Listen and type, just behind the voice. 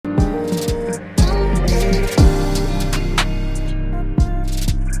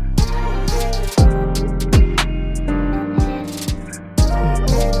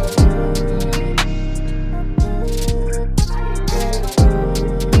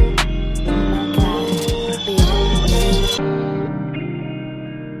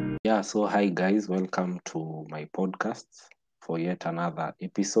Yeah, so hi guys, welcome to my podcast for yet another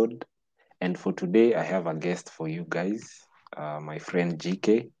episode. And for today, I have a guest for you guys, my friend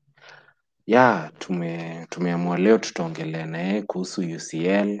GK. Yeah, tumeamua leo tutaongelea naye kuhusu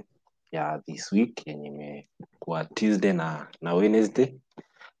UCL this week yenye imekuwa Tuesday na Wednesday,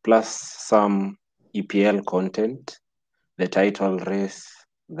 plus some EPL content, the title race,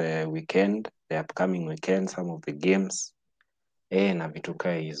 the weekend, the upcoming weekend, some of the games na vitu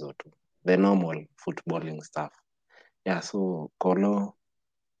kaa hizo tu, the normal footballing stuff. Yeah, so Kolo,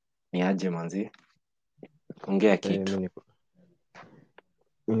 ni aje manzi, ongea kitu.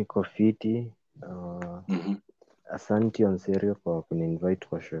 Mi niko fiti. Asanti Onserio kwa kuninvite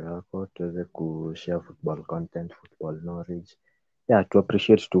kwa show yako tuweze kushare football content, football knowledge. Yeah, to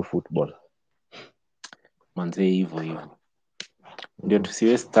appreciate to football. Manzi hivyo. Ndio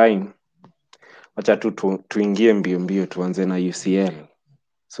tusi waste time. Wacha tuingie mbio tuanze na UCL.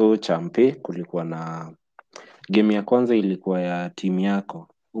 So champe, kulikuwa na game ya kwanza ilikuwa ya timu yako.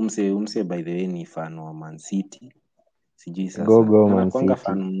 Umse by the way ni fan wa Mancity. Sijui sasa. Go Anakuanga Mancity.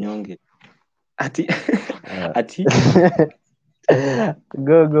 fan mnyonge. Ati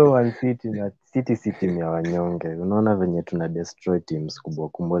Go Mancity na City team ya wanyonge. Unaona venye tuna destroy teams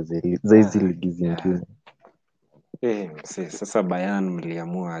kubwa za hizi ligi zingine. Sasa Bayern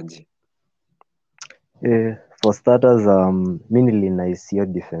mliamua aje? For starters, mi nilinaisio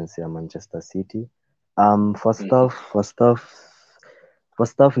defense ya Manchester City.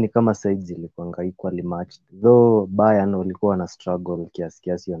 First half ni kama sides zilikuwa equally matched, though Bayern walikuwa na struggle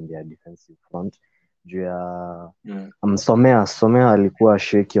kiasi on their defensive front juu ya Sommer alikuwa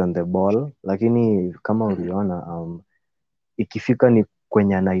shaky on the ball, lakini kama uliona ikifika ni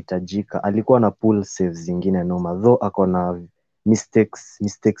kwenye anahitajika alikuwa na pull saves zingine noma, though ako na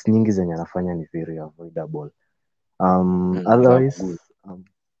mistakes nyingi zenye anafanya ni very avoidable. Otherwise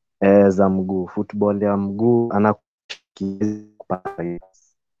za mguu, football ya mguu na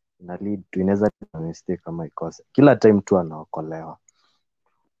lead tu inaweza mistake kama ikose kila time tu anaokolewa.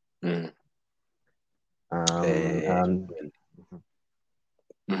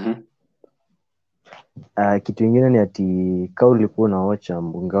 Kitu ingine ni ati kama ulikuwa unaocha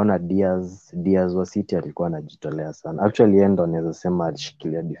ungeona Diaz wa City alikuwa anajitolea sana. Actually yeye ndo anaweza sema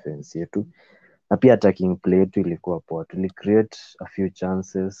alishikilia defense yetu, na pia attacking play yetu ilikuwa poa. Tuli create a few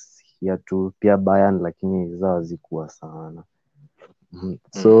chances here tu pia Bayern, lakini zao hazikuwa sana.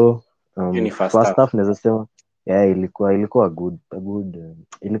 So first half naweza sema ilikuwa good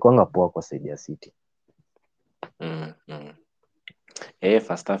ilikuwa poa kwa side ya City.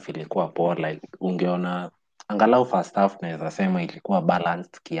 First half ilikuwa poa, like ungeona angalau first half naweza sema ilikuwa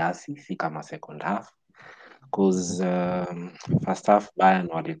balanced kiasi, si kama second half, cause first half Bayern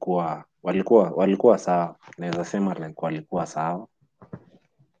walikuwa sawa, naweza sema like walikuwa sawa,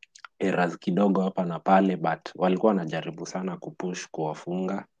 errors kidogo hapa na pale, but walikuwa wanajaribu sana kupush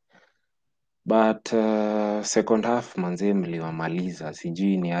kuwafunga, but second half manze mliwamaliza,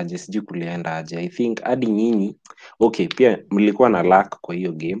 sijui ni aje, sijui kulienda aje. I think hadi nyinyi pia mlikuwa na luck kwa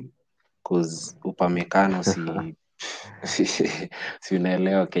hiyo game, cause Upamecano si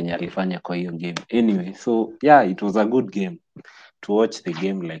unaelewa Kenya alifanya kwa hiyo game. Anyway, so yeah, it was a good game to watch the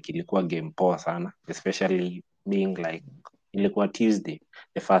game, like ilikuwa game poa sana, especially being like ilikuwa Tuesday,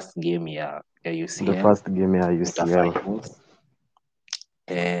 the first game ya UCL. The first game ya UCL.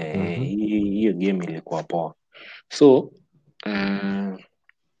 Hiyo game ilikuwa poa. So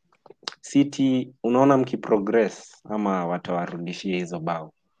City unaona mkiprogress ama watawarudishia hizo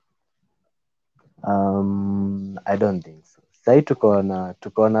bao? I don't think so. Sai tuko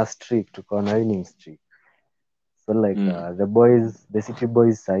na streak, tuko na winning streak. So like the City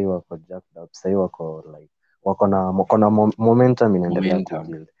boys sai wako jacked up, sai wako na momentum inaendelea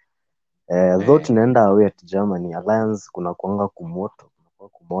kubuild. Though tunaenda away at Germany, Alliance kuna kuanga kumoto,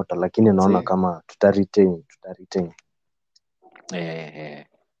 lakini naona kama tuta retain.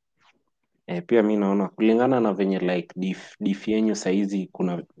 Pia mi naona kulingana na venye like diff yenyu saizi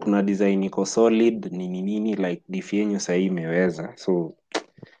kuna design iko solid nini like diff yenyu saizi imeweza, so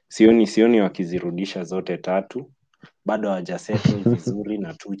sioni wakizirudisha zote tatu, bado hawajasettle vizuri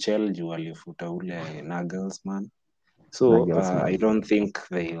na Tuchel juu walifuta ule Nagelsmann, so I don't think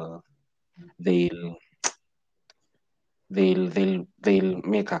they'll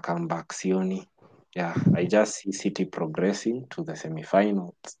make a comeback, sioni. Yeah, I just see City progressing to the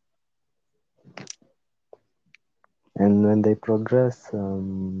semi-finals. And when they progress,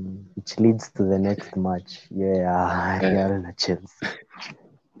 which leads to the next match, Real na Chelsea.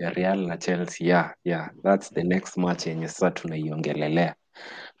 Real na Chelsea, yeah, that's the next match yenye sasa tunaiongelelea.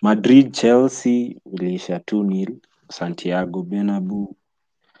 Madrid Chelsea iliisha 2-0 Santiago Bernabeu.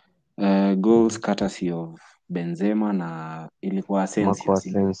 Goals courtesy of Benzema na ilikuwa Marco Asensio, si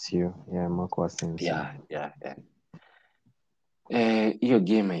ndio? Asensio. Yeah, Marco Asensio. Yeah. Hiyo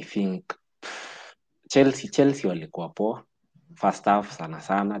game I think Chelsea walikuwa poa first half sana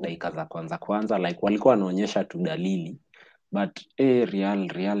sana, dakika za kwanza like walikuwa wanaonyesha tu dalili, but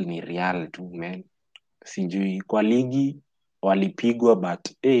Real ni Real tu man. Sijui kwa ligi walipigwa, but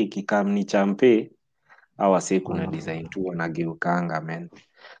kikam ni champe awase kuna design tu wanageukanga man.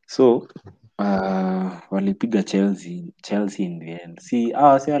 So walipiga Chelsea in the end. Si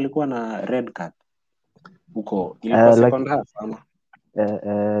walikuwa na red card huko, ilikuwa Like second half ama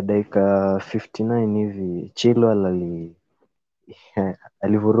dakika 59 hivi Chilwell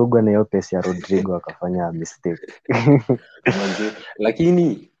alivurugwa na hiyo pesi ya Rodrigo akafanya mistake. manze,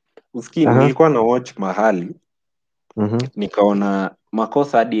 lakini usikii, Aha. nilikuwa na watch mahali Mhm. nikaona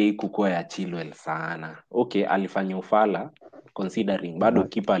makosa hadi haikukuwa ya Chilwell sana. Okay, alifanya ufala considering bado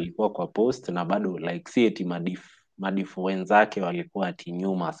But kipa alikuwa kwa post na bado like si eti madifu wenzake walikuwa ati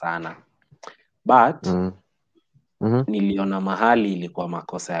nyuma sana, but mhm. Mhm. niliona mahali ilikuwa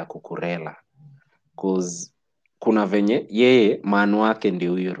makosa ya Kukurela, cause kuna venye yeye maanu wake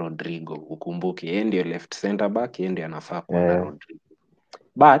ndio huyo Rodrigo, ukumbuke yeye ndio left center back, yeye ndio anafaa kuwa na Eh, Rodrigo,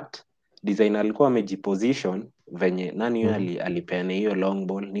 but design alikuwa amejiposition venye nani huyo mhm. alipeana hiyo long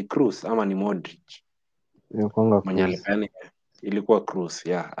ball, ni Cruz ama ni Modric Ilikuwanga mwenye Cruz. alipeana? Ilikuwa Cruz,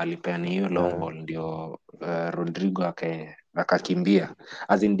 yeah, alipeana hiyo long Eh, ball ndio Rodrigo akakimbia.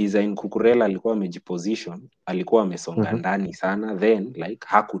 As in design Kukurela alikuwa amejiposition, alikuwa amesonga mhm. ndani sana, then like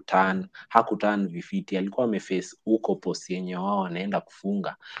hakuturn vifiti, alikuwa ameface huko post yenye wao wanaenda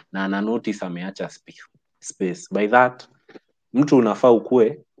kufunga, na ana notice ameacha space. By that mtu unafaa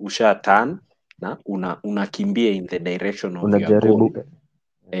ukue usha turn na unakimbia in the direction of your goal, Unajaribu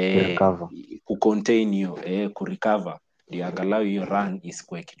eh, kurecover. kucontain hiyo, kurecover ndio angalau hiyo run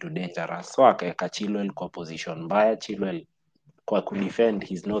isikuwe kitu dangerous. So akaweka Chilwell kwa position mbaya. Chilwell kwa kudefend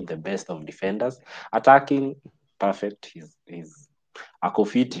he's not the best of defenders, attacking perfect, ako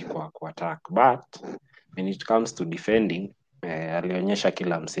fiti kwa attack, but when it comes to defending alionyesha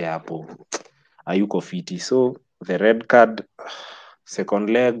kila msee hapo hayuko fiti. So the red card, second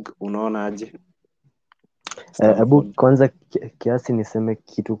leg, unaona aje Hebu Stamford? kwanza kiasi niseme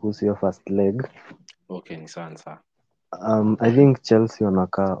kitu kuhusu hiyo first leg. Okay, ni sawa sawa. I think Chelsea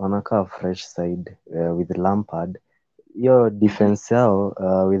wanakaa fresh side with Lampard. Hiyo defense yao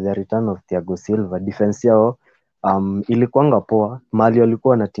with the return of Thiago Silva, defense yao ilikuwanga poa. Mahali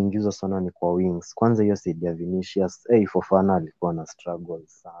walikuwa wanatingizwa sana ni kwa wings. Kwanza hiyo side ya Vinicius, Fofana alikuwa na struggle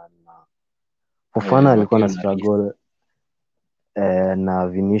sana. Fofana alikuwa na Wakiwa na risk. struggle na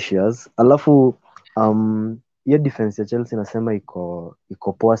Vinicius. Alafu hiyo defense ya Chelsea nasema iko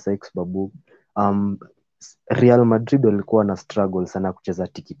poa sasa kwa sababu Real Madrid walikuwa na struggle sana kucheza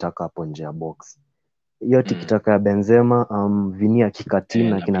tikitaka hapo nje ya box. Hiyo tikitaka ya Benzema, Vini akikatina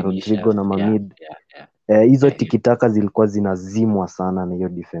Na kina Rodrigo Vinicius, na yeah, Mamid, yeah, yeah. hizo Hiyo. tikitaka zilikuwa zinazimwa sana na hiyo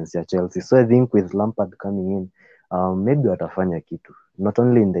defense ya Chelsea. So I think with Lampard coming in, maybe watafanya kitu. Not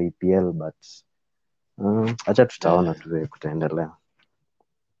only in the EPL but acha tutaona tu vile kutaendelea.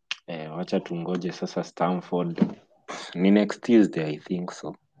 Wacha tungoje sasa Stamford. Ni next Tuesday I think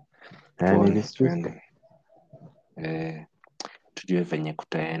so. And it is Tuone Tuesday. tujue venye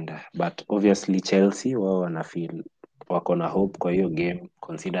kutaenda, but obviously Chelsea wao wana feel wako na hope kwa hiyo game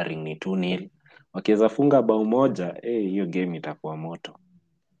considering ni 2-0. Wakiweza funga bao moja, hiyo game itakuwa moto.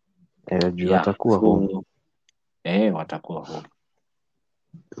 Juu Yeah, atakuwa home. so watakuwa home.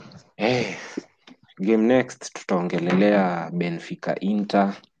 Game next tutaongelelea Benfica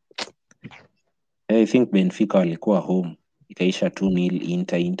Inter. I think Benfica walikuwa home, ikaisha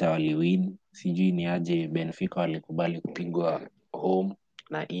 2-0. Inter waliwin. Sijui ni aje Benfica walikubali kupigwa home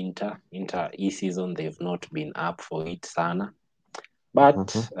na Inter hii season they've not been up for it sana,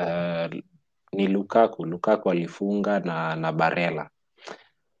 but Mhm. ni Lukaku alifunga na Barella.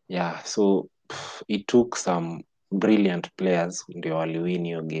 Yeah, so it took some brilliant players ndio waliwin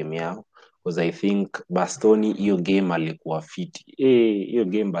hiyo game yao, because I think Bastoni hiyo game alikuwa fiti. Hiyo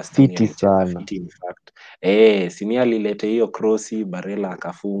game Bastoni Fiti alicheza sana. fiti in fact. Sini alilete hiyo crossi, Barella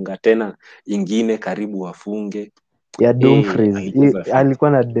akafunga tena ingine karibu wafunge. Ya Dumfries Alicheza fiti. alikuwa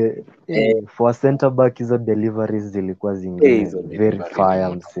na Eh, for center back, hizo deliveries zilikuwa zingine hizo very delivery ni fire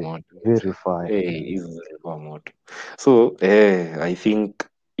moto mse, moto hizo. very fire. Hizo zilikuwa moto. So I think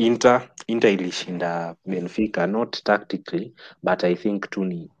Inter ilishinda Benfica not tactically, but I think tu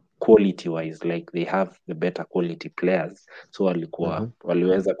ni quality wise, like they have the better quality players, so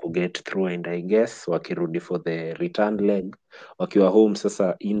waliweza kuget through, and I guess wakirudi for the return leg wakiwa home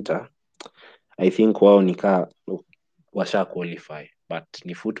sasa Inter, I think wao nikaa washa qualify. but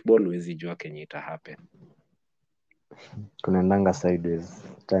ni football, huwezi jua kenye ita happen. Kunaendanga sideways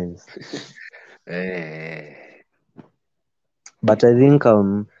times. Eh, But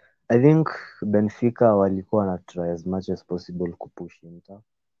I think Benfica walikuwa na try as much as possible kupush Inter.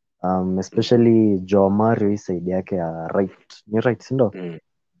 Especially Joao Mario hii side yake ya right. Ni right, si ndio? mm,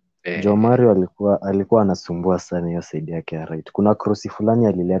 Joao eh, Mario alikuwa anasumbua sana hiyo side yake ya right. Kuna cross fulani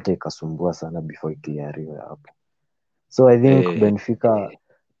alileta ikasumbua sana before icleariwe hapo. So I think eh, Benfica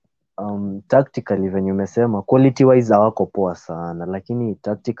tactically venye umesema quality wise hawako poa sana, lakini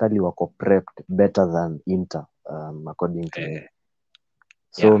tactically wako prepped better than Inter according to me. eh,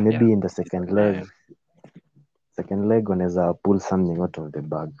 So yeah, maybe in the kabisa nayo. second leg wanaweza pull something out of the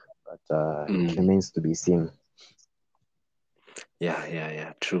bag, but it Mm, remains to be seen.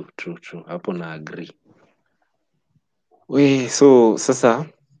 yeah, true, hapo na agree. So sasa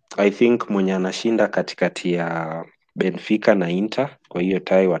I think mwenye anashinda katikati ya Benfica na Inter, kwa hiyo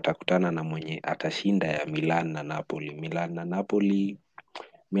tie watakutana na mwenye atashinda ya Milan na Napoli.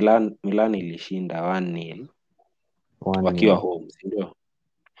 Milan ilishinda 1-0 wakiwa 1-0. home, si ndio?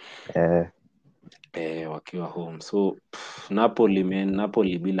 Eh, Wakiwa home. So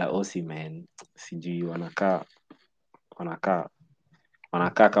Napoli bila Osimhen sijui wanakaa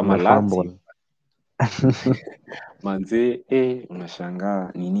kama Lazio. wamefumble. Manze,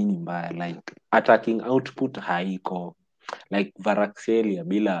 unashangaa ni nini mbaya, like attacking output haiko, like Varakselia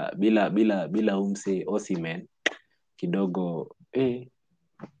bila umse Osimhen kidogo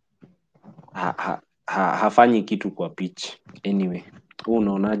hafanyi kitu kwa pitch. Anyway, huu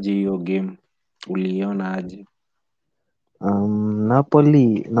unaonaje hiyo game? Uliiona aje?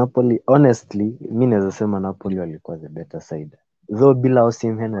 Napoli honestly mi naweza sema Napoli walikuwa the better side, though bila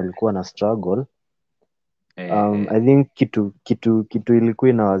Osimhen walikuwa na struggle. Eh, I think kitu ilikuwa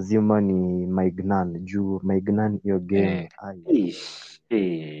inawazima ni Maignan, juu Maignan hiyo game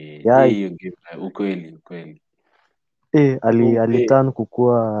ya hiyo game ukweli. aliturn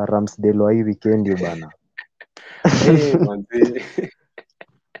kukua Ramsdale wa hii weekend bana. Manze.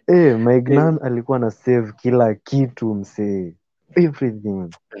 Maignan alikuwa na save kila kitu msee, everything.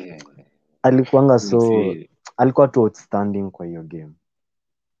 Eh, mzee. Alikuwa tu outstanding kwa hiyo game.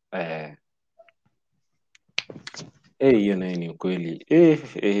 Eh, hiyo naye ni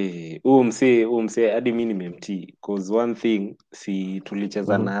ukweli. Huu msee hadi mi nimemtii, cause one thing si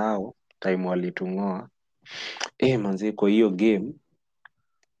tulicheza Mhm, na hao time walitung'oa. Manze, kwa hiyo game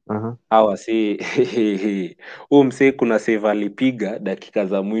aha, hawa si huu msee kuna save alipiga dakika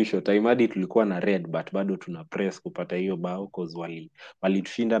za mwisho, time hadi tulikuwa na red but bado tuna press kupata hiyo bao, cause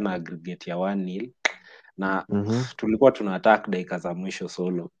walitushinda na aggregate ya 1-0 na mhm, tulikuwa tuna attack dakika za mwisho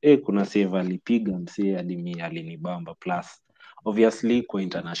solo. Kuna save alipiga msee hadi mi alinibamba, plus obviously kwa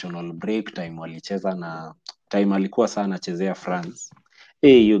international break time walicheza na time alikuwa sana anachezea France.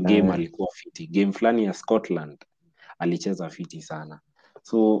 Hiyo game eh, alikuwa fiti, game fulani ya Scotland alicheza fiti sana.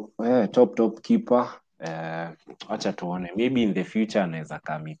 So top keeper, acha tuone, maybe in the future anaweza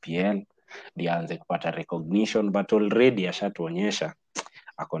come EPL ndio aanze kupata recognition, but already ashatuonyesha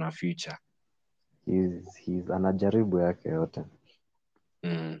ako na future. anajaribu yake yote.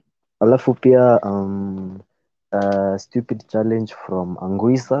 mm. Alafu pia stupid challenge from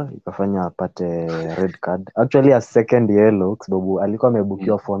Anguissa ikafanya apate red card, actually a second yellow, kwa sababu alikuwa Mm.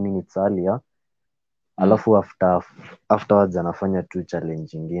 amebukiwa 4 minutes earlier. Mm. Alafu afterwards anafanya tu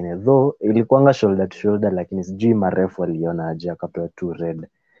challenge ingine, though ilikuwanga shoulder to shoulder, lakini sijui marefu waliona aje akapewa tu red,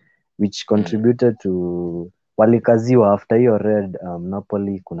 which Mm. contributed to walikaziwa after hiyo red.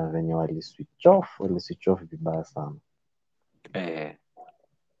 Napoli kuna venye waliswitch off vibaya sana. Eh,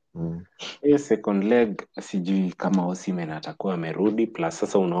 mm. hiyo second leg sijui kama Osimhen atakuwa amerudi, plus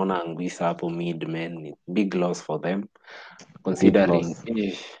sasa unaona Anguissa hapo mid man, ni big loss for them Big considering loss.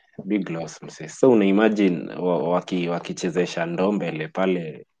 big loss mse. So una imagine wakichezesha Ndombele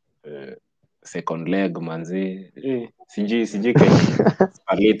pale second leg manzi, sijui kenye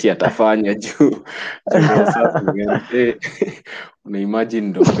Spalletti atafanya juu roho safi man. Una imagine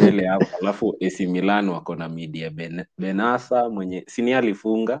Ndombele hapo, alafu AC Milan wako na media Benassa mwenye sini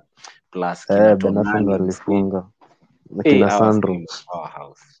alifunga, plus kina Benasa ndo Tonali mse. alifunga na kina Hawa Sandro. si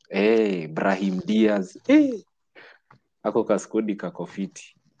powerhouse. Brahim Diaz ako kaskodi kako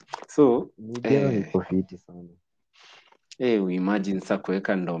fiti. So Midi yao iko fiti sana. uimagine sa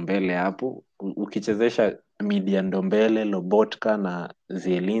kuweka Ndombele hapo, ukichezesha media Ndombele, Lobotka na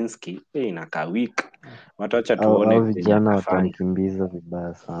Zielinski, inakaa weak. Watacha Au tuone venye vijana atafanya. watamkimbiza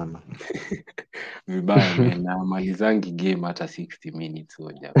vibaya sana. Vibaya na malizangi game hata 60 minutes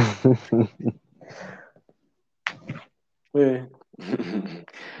huyo jamaa. Eh.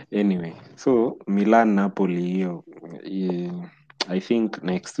 Anyway, so Milan Napoli hiyo I think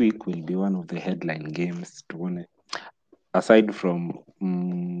next week will be one of the headline games tuone, aside from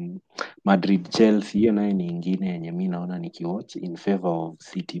Madrid Chelsea. Hiyo nayo ni ingine yenye mi naona nikiwatch in favor of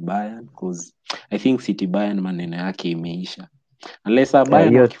City Bayern, cause I think City Bayern maneno yake imeisha, unless Bayern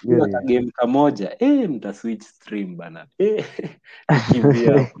hiyo wakifunga ka game kamoja, mta switch stream bana,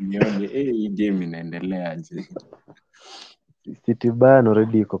 nikimbia hapo nione hii game inaendelea aje. City Bayern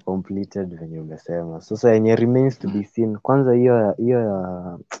already iko completed venye umesema. Sasa yenye remains to be seen, kwanza hiyo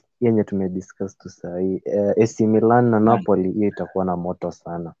yenye tumediscuss tu sahii, AC Milan na Napoli, hiyo itakuwa na moto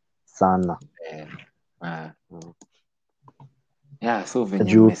sana sana. Yeah, so venye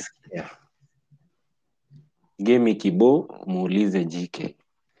Juu mmesikia game ikibo, muulize JK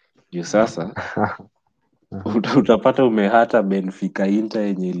juu sasa utapata umehata Benfica Inter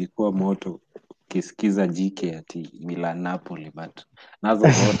yenye ilikuwa moto, ukisikiza JK ati Milan Napoli, but nazo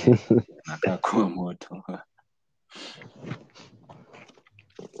zote nakaa kuwa moto.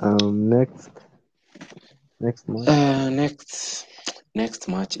 next match. Next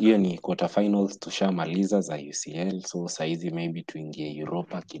match hiyo ni quarterfinals, tushamaliza za UCL, so saizi maybe tuingie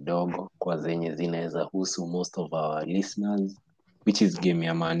Europa kidogo kwa zenye zinaweza husu most of our listeners, which is game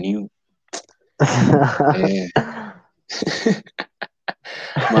ya Man U.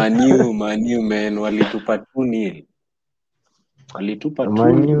 Man U man, walitupa 2-0. Walitupa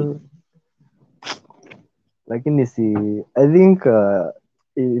 2-0. Lakini I think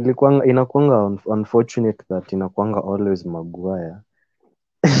inakuanga unfortunate that inakuanga always Maguire.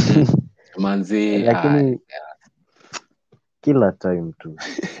 Manze, lakini kila time tu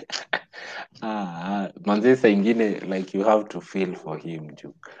manze saa ingine like you have to feel for him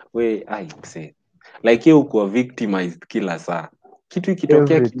juu say like yeye ukuwa victimized kila saa, kitu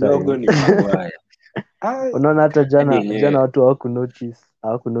ikitokea kidogo ni Maguire. Unaona hata jana watu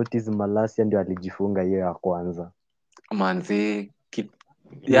hawakunotice Malasia ndio alijifunga hiyo ya kwanza. Manze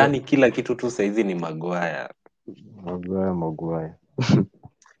yani kila kitu tu saizi ni Maguire.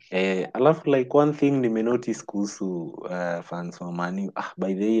 Alafu like one thing nimenotice kuhusu fans wa Man U,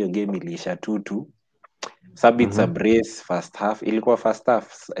 by the way hiyo game iliisha 2-2. Sabits a brace first half, ilikuwa first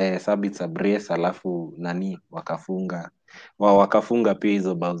half Sabits a brace, alafu nani wakafunga pia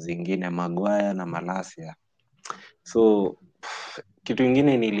hizo bao zingine Maguire na Malasia. So kitu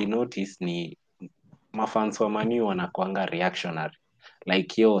ingine nilinotice ni mafans wa Man U wanakuanga reactionary,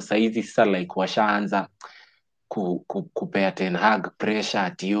 like yo saizi sasa like washaanza kupea Ten Hag pressure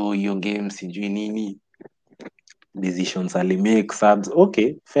ati hiyo game sijui nini decisions ali make subs.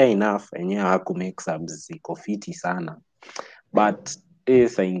 Okay, fair enough, enyewe haku make subs ziko fiti sana, but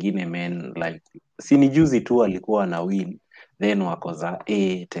saa ingine men like sini juzi tu alikuwa na win then wakoza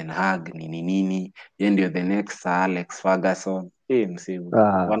Ten Hag nini ye ndio the next Sir Alex Ferguson. Msimu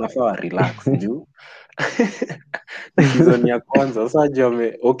wanafaa wa relax juu ni season ya kwanza sasa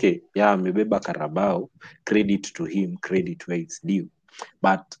juu amebeba Carabao, credit to him, credit where it's due,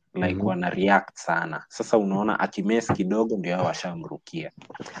 but like wana react sana. Sasa unaona akimes kidogo ndio hao washamrukia,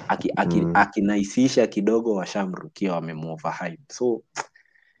 akinaisisha kidogo washamrukia, wamemove hype. So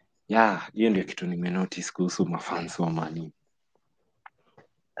hiyo ndio kitu nimenotice kuhusu mafans wa Man U.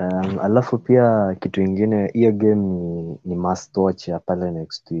 Alafu pia kitu ingine, hiyo game ni must watch ya pale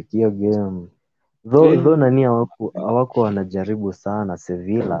next week. Hiyo game though nani hawako wanajaribu sana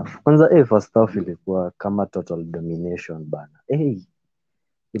Sevilla. Kwanza first half ilikuwa kama total domination bana.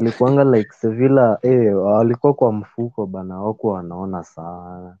 Ilikuanga like Sevilla walikuwa kwa mfuko bana, hawako wanaona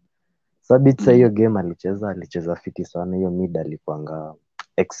sana. Sabitsa hiyo game alicheza fiti sana, hiyo mid alikuanga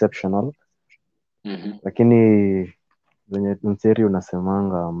exceptional. Lakini venye Mseri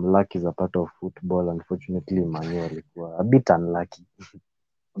unasemanga luck is a part of football, unfortunately Man U alikuwa a bit unlucky.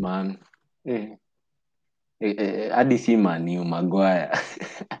 Man, hadi si Man U, Maguire.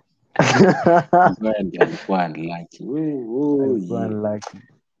 Maguire ndio alikuwa unlucky.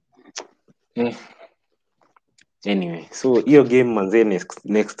 Anyway, so hiyo game manze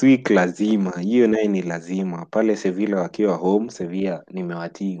next week lazima, hiyo naye ni lazima. Pale Sevilla wakiwa home, Sevilla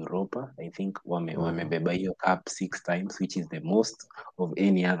nimewatii Europa. I think wamebeba hiyo cup 6 times, which is the most of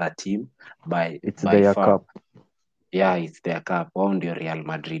any other team by far. Cup. Yeah, it's their cup. Wao ndio Real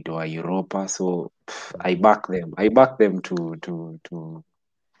Madrid wa Europa, so I back them to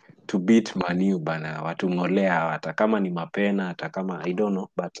beat Man U bana, watungolea hata kama ni mapena, hata kama I don't know,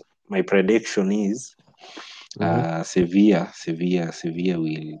 but my prediction is Sevilla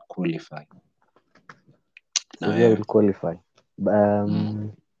will qualify. Sevilla will qualify.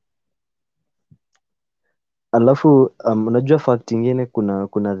 Alafu unajua fact ingine,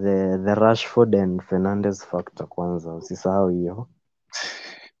 kuna the Rashford and Fernandes factor kwanza, usisahau hiyo.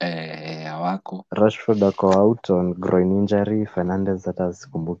 hawako. Rashford ako out on groin injury. Fernandes hata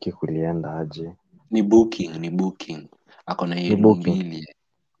sikumbuki kulienda aje. Ni booking. Ako na Ni yellow booking. mbili.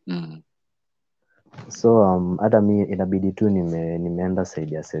 So hata mi inabidi tu nimeenda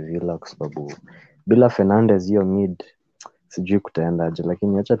side ya Sevilla kwa sababu bila Fernandes hiyo mid sijui kutaenda aje,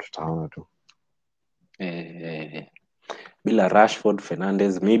 lakini acha tutaona tu. Bila Rashford,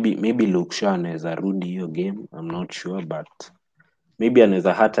 Fernandes, maybe Luke Shaw anaweza rudi hiyo game, I'm not sure, but maybe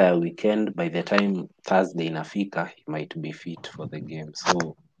anaweza hata ya weekend, by the time Thursday inafika he might be fit for the game.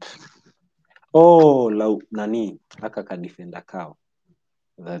 So nani aka ka defender kao,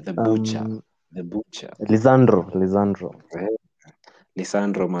 the butcher Lisandro Eh,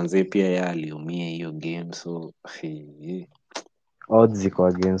 Lisandro manze pia yeye aliumia hiyo game, so odds ziko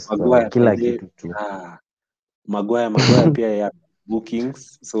against Maguire by kila the kitu tu. Maguire pia ya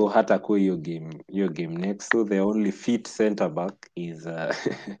bookings, so hata kwa hiyo game next, so the only fit center back is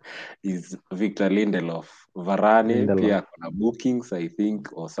is Victor Lindelof. Varane Lindelof. pia kuna bookings I think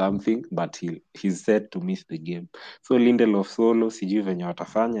or something, but he's set to miss the game, so Lindelof solo sijui venye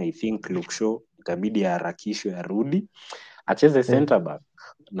watafanya. I think Luke Shaw itabidi aharakishwe arudi acheze center back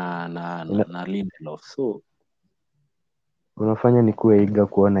na Lindelof. So Unafanya nikuwe eager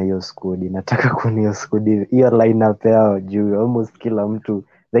kuona hiyo squad. Nataka kuona hiyo squad, hiyo lineup yao juu almost kila mtu,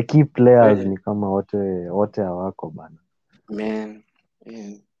 the key players ni kama wote hawako bana. man,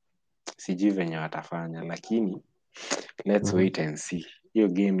 sijui venye watafanya, lakini let's wait and see. Hiyo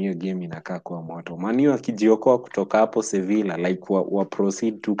game inakaa kuwa moto. Man U akijiokoa kutoka hapo Sevilla, like wa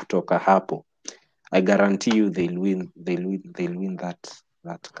proceed tu kutoka hapo, I guarantee you they'll win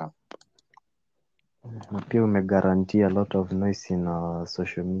that cup. Na pia umeguarantee a lot of noise in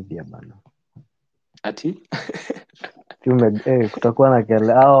social media bana. Ati Kutakuwa na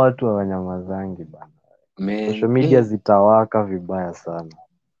kelele, hao watu hawanyamazangi bana. Social man, media zitawaka vibaya sana.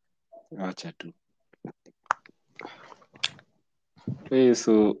 acha tu.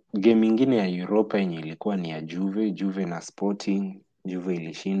 So game ingine ya Europa yenye ilikuwa ni ya Juve na Sporting. Juve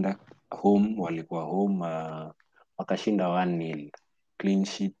ilishinda home, walikuwa home, wakashinda 1-0 clean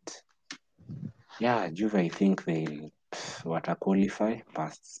sheet. Yeah, Juve I think they wata qualify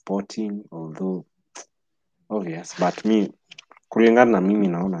past Sporting, although obvious, but kulingana na mimi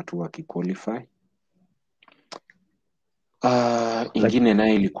naona tu wakiqualify. Ingine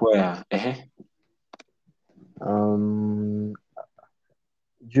nayo ilikuwa ya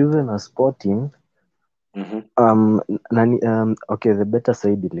Juve na Sporting. Okay, the better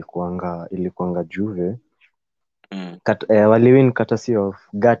side ilikuanga Juve. Waliwin courtesy of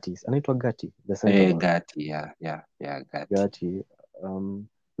Gatti. Anaitwa Gatti, the center back. Gatti, yeah, Gatti.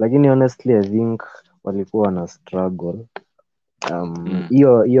 Lakini honestly I think walikuwa na struggle.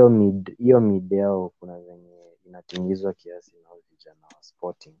 Hiyo mid yao kuna venye inatingizwa kiasi na vijana wa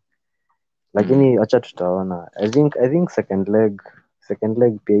Sporting. Lakini acha tutaona. I think second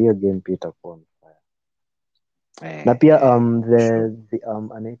leg pia hiyo game pia itakuwa on fire. Na pia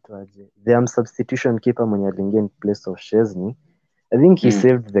anaitwaje, the substitution keeper mwenye aliingia in place of Szczesny, I think he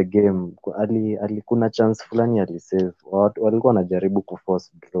saved the game. Kuna chance fulani alisave. Walikuwa wanajaribu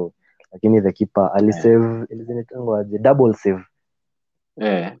kuforce draw, lakini the keeper alisave. Ilizinaitangwaje, double save.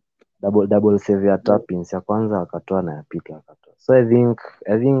 Double save ya Tapins, ya kwanza akatoa na ya pili akatoa. So I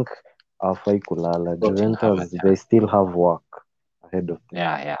think hawafai kulala. Juventus they still have work ahead of them.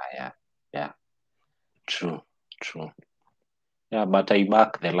 Yeah. True. Yeah, but I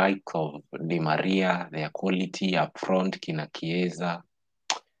back the likes of Di Maria, their quality up front, kina Chiesa.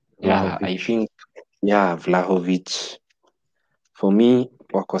 Yeah, Vlahovic. I think Vlahovic. For me,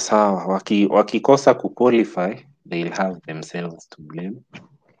 wako sawa. Wakikosa kuqualify, they'll have themselves to blame.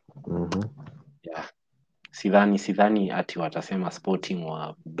 Yeah. Sidhani ati watasema Sporting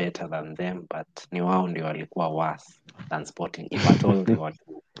were better than them, but ni wao ndio walikuwa worse than Sporting. If at all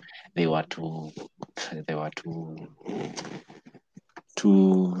they were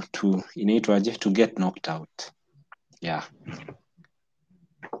inaitwaje, to get knocked out. Yeah.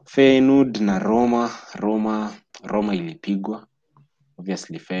 Feyenoord na Roma ilipigwa.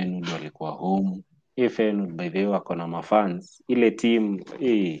 Obviously Feyenoord walikuwa home. Feyenoord by the way wako na mafans. Ile team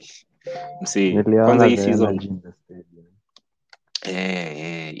kwanza hii season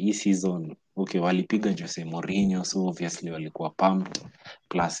hii season okay, walipiga Jose Mourinho, so obviously walikuwa pumped.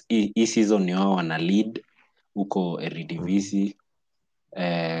 Plus hii season ni wao wana lead huko Eredivisie.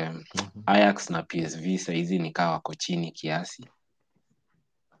 Ajax na PSV saizi nikaa wako chini kiasi.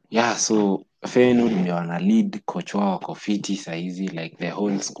 Yeah, so Feyenoord ndio wana lead, coach wao wako fiti saizi, like the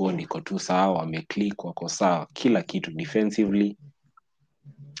whole squad iko tu sawa, wameclick, wako sawa kila kitu defensively,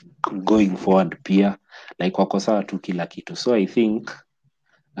 going forward pia like wako sawa tu kila kitu. So I think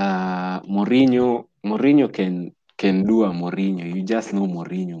Mourinho can do a Mourinho. You just know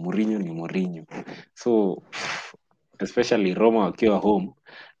Mourinho. Mourinho ni Mourinho. So especially Roma wakiwa home,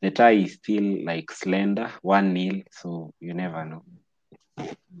 the tie is still like slender, 1-0, so you never know.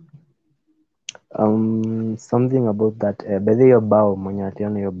 Something about that by the hiyo bao mwenye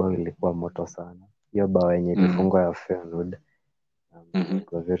aliona hiyo bao ilikuwa moto sana. Hiyo bao yenye ilifungwa ya Feyenoord.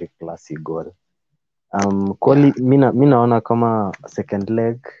 It was a very classy goal. Yeah. Mi naona kama second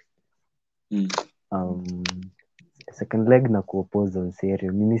leg na kuoppose on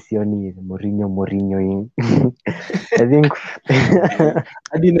serio. Mimi sioni Mourinho in. I think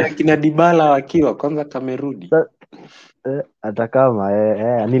Hadi na kina Dybala wakiwa kwanza kamerudi. hata kama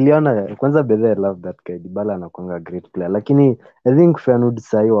niliona kwanza I love that guy Dybala anakuanga great player, lakini I think Feyenoord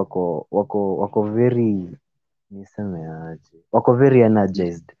sahi wako very niseme aje, wako very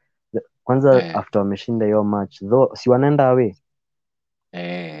energized kwanza after wameshinda hiyo match though, si wanaenda away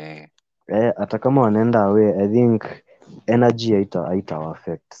hata kama wanaenda away I think energy haita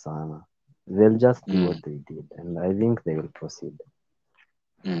affect sana, they'll just do what they did and I think they will proceed.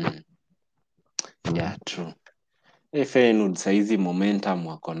 Yeah, true. Feyenoord saizi momentum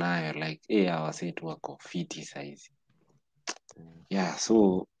wako nayo like hawasetu wako fiti saizi. Yeah,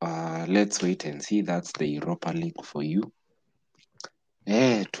 so let's wait and see. That's the Europa League for you.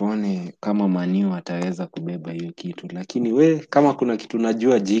 Tuone kama Manu ataweza kubeba hiyo kitu, lakini kama kuna kitu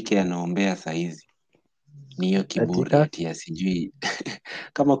najua Jike anaombea saizi ni hiyo kiburi ati asijui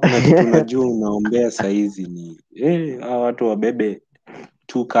kama kuna kitu najua unaombea saizi ni hao watu wabebe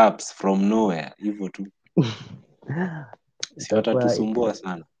 2 cups from nowhere hivyo tu. Si watatusumbua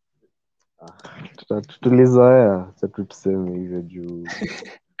sana. Tulizoea sasa tuseme hivyo juu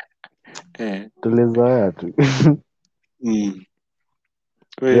tulizoea tu.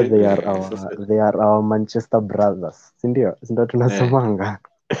 They are our Manchester brothers, sindio tunasemanga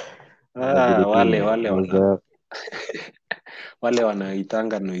wale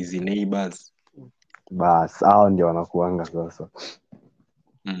wanaitanga noisy neighbors. Bas hao ndio wanakuanga sasa.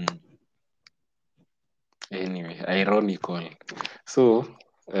 Anyway, ironical. So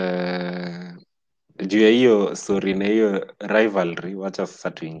juu ya hiyo story na hiyo rivalry, wacha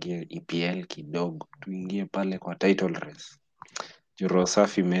sasa tuingie EPL kidogo, tuingie pale kwa title race. Juro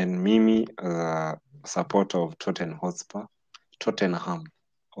safi man, mimi supporter of Tottenham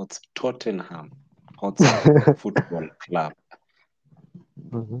Hotspur Football Club.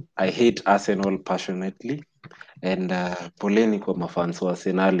 I hate Arsenal passionately and poleni kwa mafans wa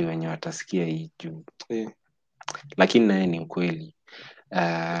Arsenal wenye watasikia hii juu lakini naye ni ukweli.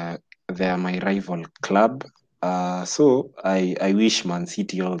 They are my rival club. So I wish Man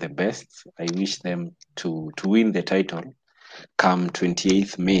City all the best. I wish them to win the title come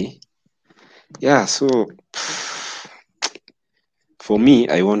 28th May. Yeah, so for me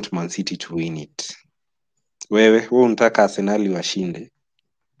I want Man City to win it. Wewe unataka Arsenal washinde?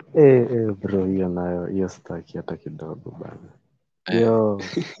 Bro, hiyo staki hata kidogo bana. Hiyo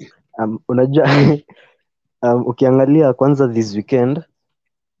unajua ukiangalia kwanza this weekend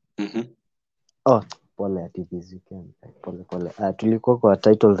pole ati this weekend pole tulikuwa kwa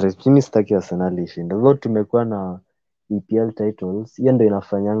title race. Mimi sitaki Arsenal ishinde, though tumekuwa na EPL titles. Hiyo ndio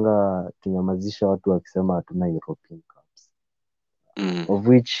inafanyanga tunyamazisha watu wakisema hatuna European Cups, of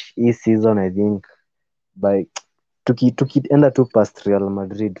which hii season I think by tukienda tu past Real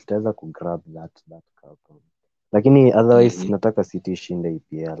Madrid tutaweza kugrab that cup, lakini otherwise nataka City ishinde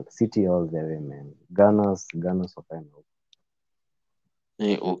EPL. City all the way man. Gunners wakaenda.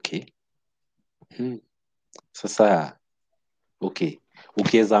 Okay. Sasa okay,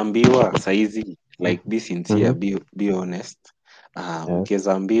 ukiweza ambiwa saizi like be sincere, be honest.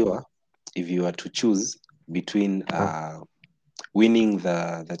 Ukiweza ambiwa if you were to choose between winning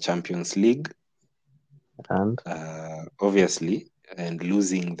the Champions League and obviously and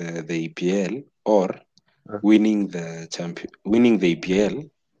losing the EPL or winning the EPL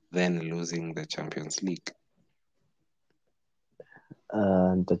then losing the Champions League,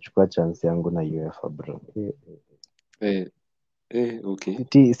 nitachukua chance yangu na UEFA bro.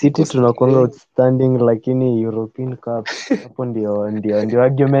 Okay. City tunakuanga outstanding, lakini European Cups hapo ndio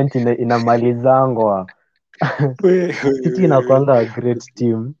argument inamalizangwa. City inakuanga a great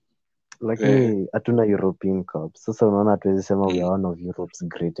team, lakini hatuna European Cups. Sasa unaona hatuwezi sema we are one of Europe's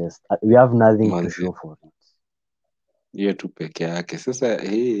greatest. We have nothing to show for it. Hiyo tu peke yake. Sasa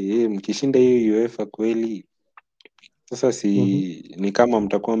mkishinda hiyo UEFA kweli, sasa ni kama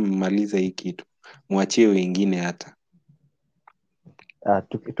mtakuwa mmaliza hii kitu, mwachie wengine hata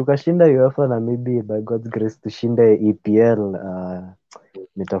tukashinda UEFA na maybe by God's grace tushinde EPL,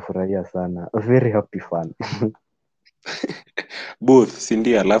 nitafurahia sana. Very happy fan. both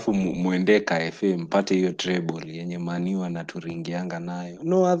sindio, alafu muende KFA mpate hiyo treble yenye maniwa na turingianga nayo.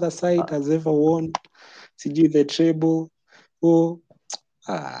 No other side has ever won sijui the treble. Oh,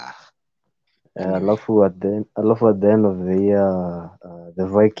 anyway. Alafu at the end of the year the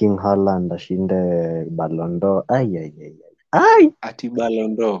Viking Haaland ashinde Ballon d'Or. Ai. Ati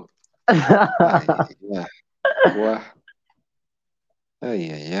Ballon d'Or. Yeah. Wa.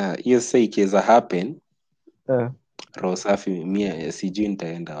 Hiyo sasa ikiweza happen, roho safi mie sijui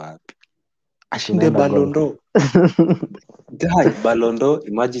nitaenda wapi. Ashinde Unaenda Ballon golf. d'Or. Guy, Ballon d'Or,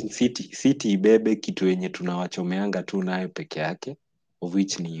 imagine City ibebe kitu yenye tunawachomeanga tu nayo peke yake, of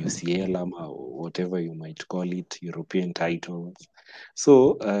which ni UCL ama whatever you might call it, European titles.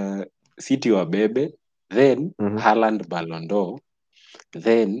 So City wabebe, then Haaland Ballon d'Or,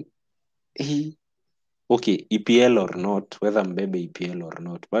 then okay, EPL or not, whether mbebe EPL or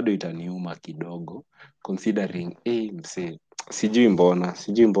not, bado itaniuma kidogo considering msee, sijui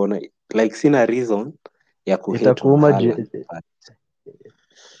mbona like sina reason ya kuhate on Itakuuma Haaland.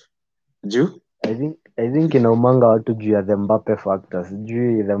 Juu I think inaumanga watu juu ya the Mbappe factor.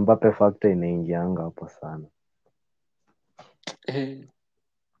 Sijui the Mbappe factor inaingianga hapo sana.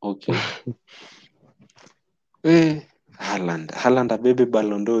 Okay. Haaland abebe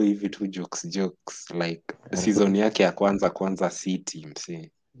Ballon d'Or hivi tu jokes like season yake ya kwanza City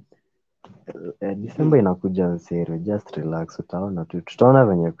msee. December inakuja msero, just relax, utaona tu, tutaona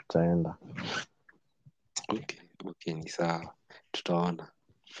venye kutaenda. Okay, ni sawa, tutaona.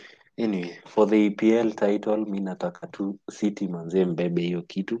 Anyway, for the EPL title mi nataka tu City manze mbebe hiyo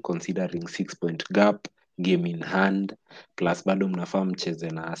kitu considering 6 point gap, game in hand, plus bado mnafaa mcheze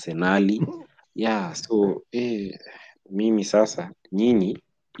na Arsenali. Yeah, so mimi sasa nyinyi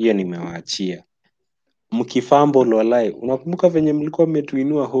hiyo nimewaachia. Mkifumble walai, unakumbuka venye mlikuwa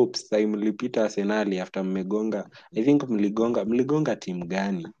mmetuinua hopes time mlipita Arsenali after mmegonga, I think mligonga timu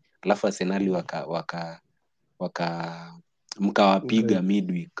gani? Alafu Arsenali mkawapiga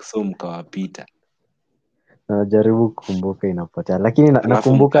midweek, so mkawapita. Najaribu kukumbuka inapotea, lakini Alafu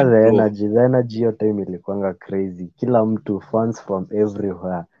nakumbuka mkadraw. the energy hiyo time ilikuwanga crazy. Kila mtu, fans from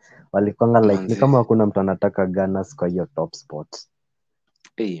everywhere walikuwanga like ni Manze, kama hakuna mtu anataka Gunners kwa hiyo top spot.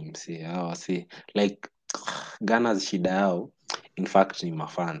 msee hawa si like Gunners shida yao in fact ni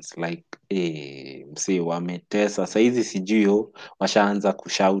mafans like msee wametesa saizi, sijui washaanza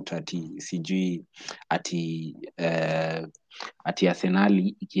kushout ati sijui ati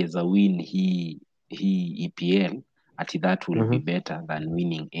Arsenali ikiweza win hii EPL ati that will be better than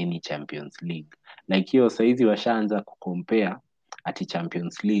winning any Champions League. Like hiyo saizi washaanza kucompare ati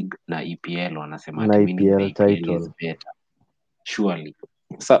Champions League na EPL, wanasema Na ati winning the EPL EPL is title. better surely.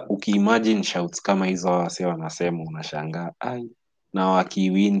 Sasa ukiimagine shouts kama hizo wase wanasema, unashangaa na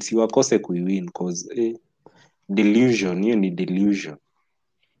wakiwin si wakose kuiwin cause delusion, hiyo ni delusion.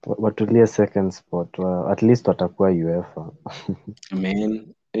 Watulie second spot, at least watakuwa UEFA.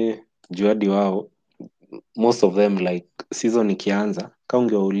 Man, juu hadi wao most of them like season ikianza, ka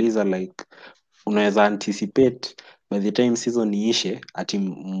ungewauliza like unaweza anticipate by the time season iishe ati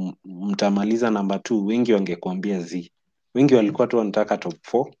mtamaliza number 2, wengi wangekuambia wengi walikuwa tu wanataka top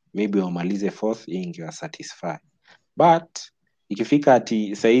 4, maybe wamalize 4th, hiyo ingewa satisfy. But ikifika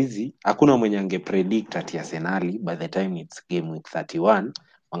ati saizi hakuna mwenye angepredict ati Arsenali by the time it's game week 31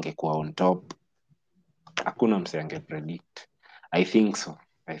 wangekuwa on top. Hakuna mse angepredict. I think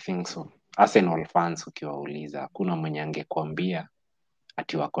so. Arsenal fans ukiwauliza, hakuna mwenye angekuambia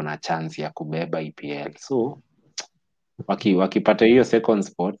ati wako na chance ya kubeba EPL. So wakipata hiyo second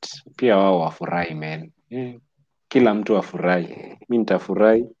spot pia wao wafurahi man. Kila mtu afurahi. Mi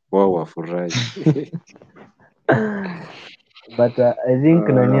nitafurahi, wao wafurahi. But I think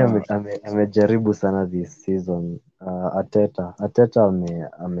nani amejaribu sana this season. Arteta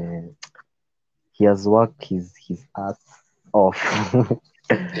he has worked his ass off.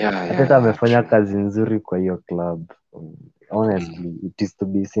 Arteta amefanya kazi nzuri kwa hiyo club. Honestly, it is to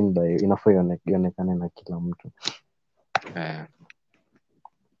be seen by, inafaa ionekane na kila mtu.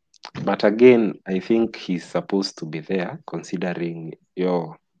 But again, I think he's supposed to be there considering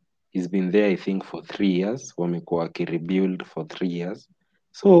he's been there I think for 3 years. Wamekuwa wakirebuild for 3 years.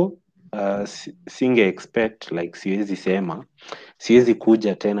 So singe expect like siwezi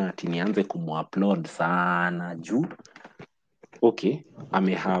kuja tena ati nianze kumupload sana juu. Okay, I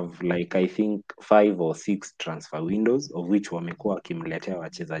may have like I think 5 or 6 transfer windows of which wamekuwa wakimletea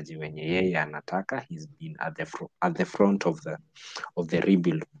wachezaji wenye yeye anataka. He's been at the front of the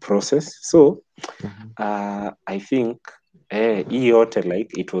rebuild process. So I think hii yote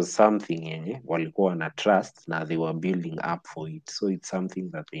like it was something yenye walikuwa wana trust na they were building up for it, so it's something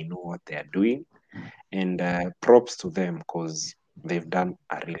that they know what they are doing and props to them because they've done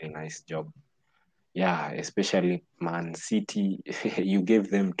a really nice job. Yeah, especially Man City. You gave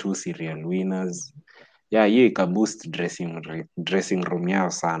them 2 serial winners. Yeah, hiyo ikaboost dressing room yao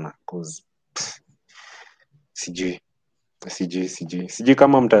sana cause sijui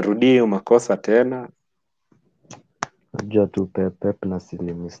kama mtarudia hiyo makosa tena. Najua tu Pep na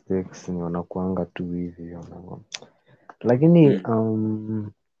silly mistakes ni wanakuanga tu hivi lakini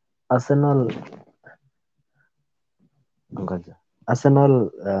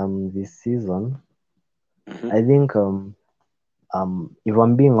Arsenal this season I think if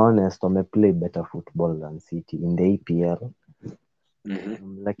I'm being honest wameplay better football than City in the EPL.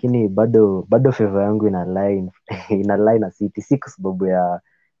 Lakini bado favor yangu ina line na City, si kwa sababu ya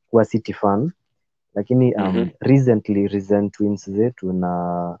kuwa City fan, lakini recent wins zetu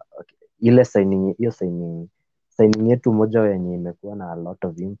na ile signing yetu moja yenye imekuwa na a lot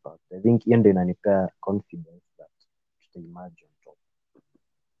of impact. I think hiyo ndio inanipea confidence that tutaimagine top.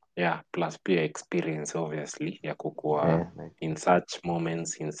 Yeah, plus pia experience obviously ya kukua in such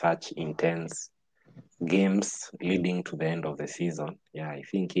moments, in such intense games leading to the end of the season. Yeah, I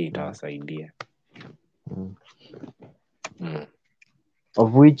think hii itawasaidia.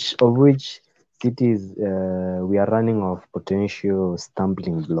 Of which cities we are running of potential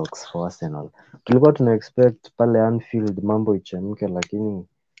stumbling blocks for Arsenal. Tulikuwa tuna expect pale Anfield mambo ichemke, lakini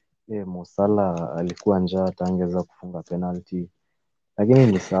Mo Salah alikuwa njaa hata angeweza kufunga penalty, lakini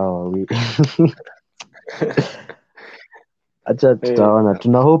ni sawa. Acha tutaona,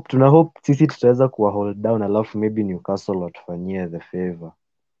 tuna hope sisi tutaweza kuwa hold down, alafu maybe Newcastle watufanyie the favor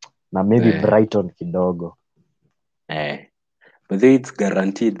na maybe Brighton kidogo. But it's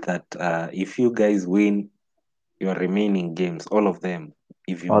guaranteed that if you guys win your remaining games, all of them,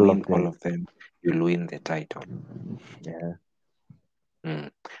 if you win all of them, you'll win the title. Yeah.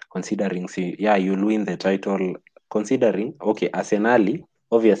 Considering, you'll win the title. Considering, okay, Arsenali,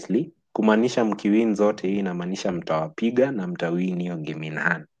 obviously, kumaanisha mkiwin zote hii inamaanisha mtawapiga na mtawin hiyo game in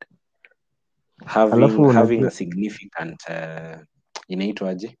hand. Having a significant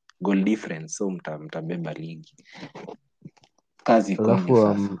inaitwaje? Goal difference, so mtabeba ligi. Kazi kwenu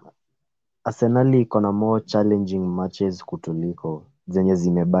sasa. Arsenali iko na more challenging matches kutuliko zenye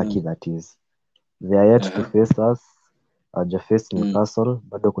zimebaki, that is they are yet to face us. Face Newcastle,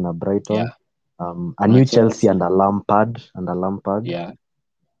 bado kuna Brighton, a new Chelsea and a Lampard.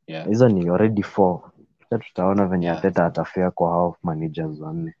 Hizo ni already 4. Tutaona venye Arteta atafare kwa hao managers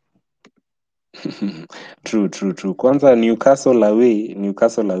wanne. True. Kwanza Newcastle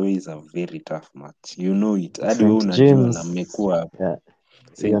away is a very tough match. You know it. Hadi wewe unajua na mmekuwa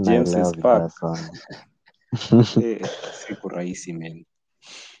St. James's Park. Siku rahisi man.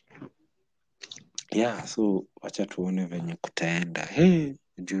 Yeah, so wacha tuone venye kutaenda.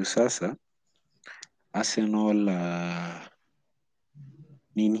 Juu sasa Arsenal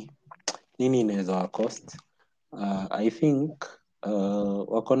nini inaweza wa cost? I think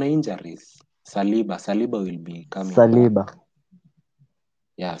wako na injuries. Saliba will be coming back.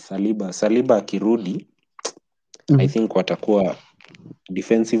 Yeah, Saliba akirudi, I think watakuwa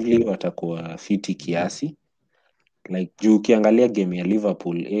defensively watakuwa fiti kiasi. Like juu ukiangalia game ya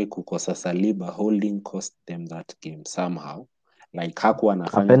Liverpool kukosa Saliba holding cost them that game somehow. Like hakuwa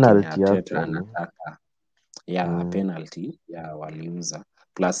anafanya kenye Arteta anataka. Yeah, penalty. Yeah, waliuza.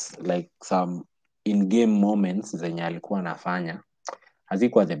 Plus like some in-game moments zenye alikuwa anafanya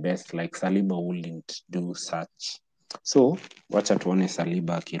hazikuwa the best, like Saliba wouldn't do such. So wacha tuone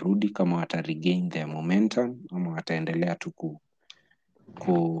Saliba akirudi kama wata regain their momentum ama wataendelea tu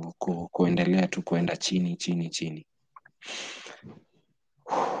kuendelea tu kuenda chini.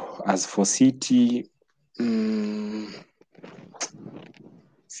 As for City,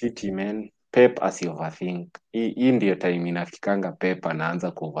 City man, Pep asi overthink. Hii ndio time inafikanga Pep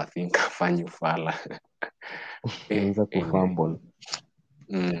anaanza ku overthink afanye ufala. Anaanza kufumble.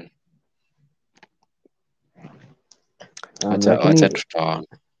 Wacha tutaona.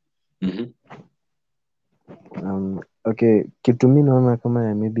 Okay, kitu mimi naona kama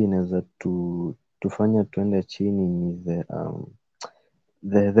ya maybe inaweza tufanya tuende chini ni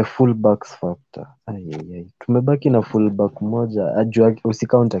the fullbacks factor. Tumebaki na fullback moja,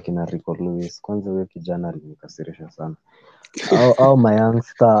 usikaunta kina Rico Lewis. Kwanza huyo kijana alinikasirisha sana. Au my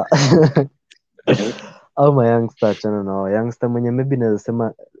youngster achana na youngster mwenye maybe naweza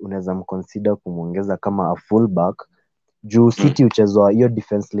sema unaweza mconsider kumuongeza kama a fullback juu City uchezwa hiyo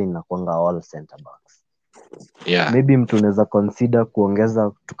defense line na kuanga all center backs. Yeah. Maybe mtu unaweza consider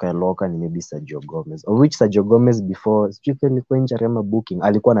kuongeza tukailoka ni maybe Sergio Gomez, of which Sergio Gomez before ilikuwa injury ama booking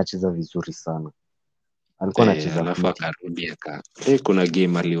alikuwa anacheza vizuri sana. alikuwa anacheza Alafu fiti. akarudi kuna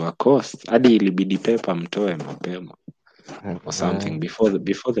game aliwa cost hadi ilibidi Pepa mtoe mapema or something before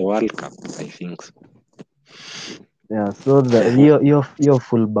the World Cup, I think so. Yeah, so hiyo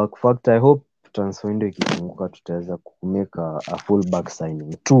fullback factor, I hope transfer window ikifunguka tutaweza kumake a fullback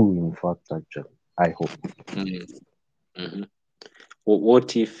signing two, in fact actually I hope. Mm-hmm.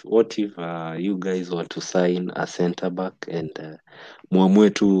 What if you guys were to sign a center back and muamue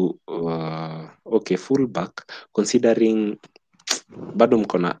tu okay full back considering bado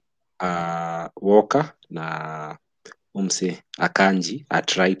mko na Walker na umse Akanji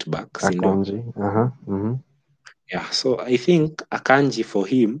at right back, si ndio? Akanji, Yeah, so I think Akanji for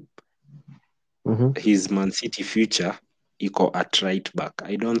him mhm. his Man City future iko at right back.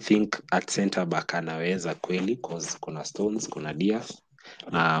 I don't think at center back anaweza kweli cause kuna Stones, kuna Diaz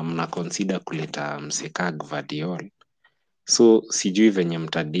na mna consider kuleta mseka Gvardiol, so sijui venye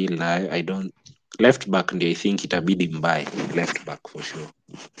mtadeal nayo. I don't left back ndio I think itabidi mbaye left back for sure.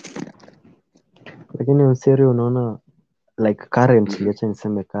 Lakini mseri unaona like currently, Mhm, acha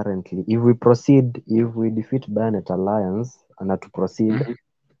niseme currently, if we defeat Bayern at Alliance na to proceed, mhm,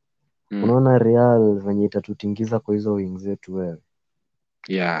 mm. unaona Real venye itatutingiza kwa hizo wing zetu wewe.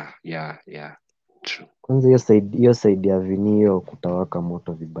 Yeah, true. Kwanza hiyo side ya Vinio kutawaka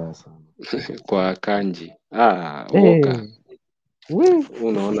moto vibaya sana. Kwa Kanji Walker Hey, we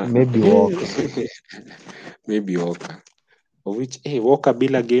unaona maybe Walker. maybe Walker of which Walker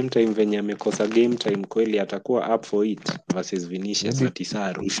bila game time venye amekosa game time kweli atakuwa up for it versus Vinicius, Maybe ati saa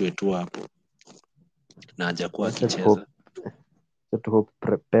arushwe tu hapo na hajakuwa wacha tu hope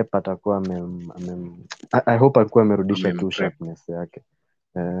akicheza. Pep atakuwa I hope alikuwa amerudisha tu Amemprep. sharpness yake.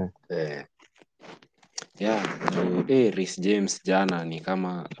 eh, yeah, Reece James jana ni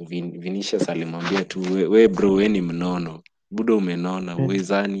kama Vinicius alimwambia tu we bro, we ni mnono budo, umenona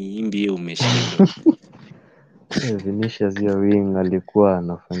uwezani imbie umeshindwa. Vinicius hiyo wing alikuwa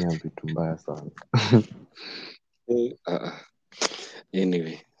anafanya vitu mbaya sana.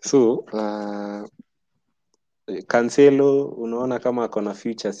 Anyway, so Cancelo unaona kama ako na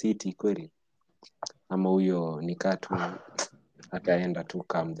future City kweli, ama huyo nikaa tu ataenda tu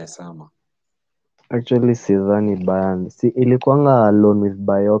come the summer? Actually sidhani Bayern ilikuwanga loan with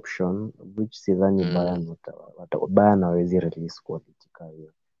buy option, which sidhani Bayern hawezi release quality ka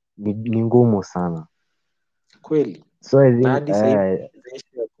hiyo. Ni ngumu sana. Kweli So I na think hadi sasa hivi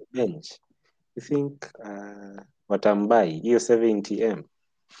kwa bench you think watambai hiyo 70M?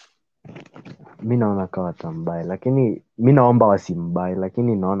 mi naona kama watambai, lakini mi naomba wasimbai,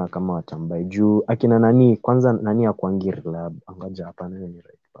 lakini naona kama watambai juu akina nani kwanza, nani akwangi reliable. Angoja, hapa nani ni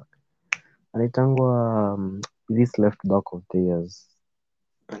right back anaitangwa this left back of the years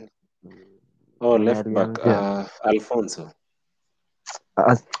mwenye Left back alianzia Alfonso.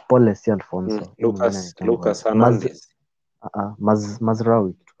 pole, si Alfonso, huyu mwingine anaitangwa Lucas Hernandez.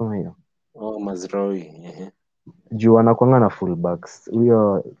 Mazraoui, kitu kama hiyo. Mazraoui. Juu anakuanga na fullbacks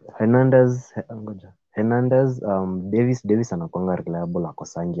huyo Hernandez, Davis anakuanga reliable,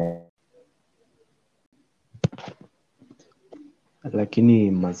 akosangi,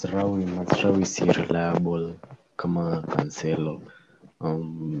 lakini Mazraoui si reliable kama Cancelo.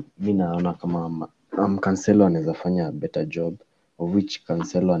 Mi naona kama Cancelo anaweza fanya better job, of which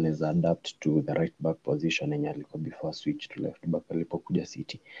Cancelo anaweza adapt to the right back position yenye alikuwa before switch to left back alipokuja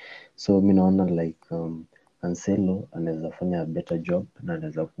City. So mi naona like Cancelo anaweza fanya better job na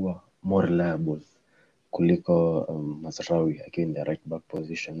anaweza kuwa more reliable kuliko Mazraoui akiwa in the right back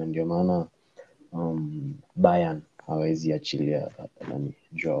position, na ndio maana Bayern hawezi achilia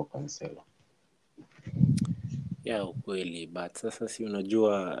Joao Cancelo. Yeah, ukweli, but sasa si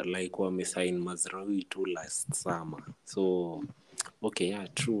unajua like wamesign Mazraoui tu last summer, so okay,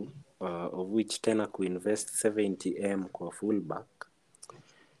 yeah, true, of which tena kuinvest 70M kwa fullback.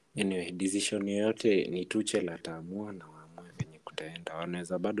 Anyway, decision yoyote ni Tuchel ataamua na waamue venye kutaenda.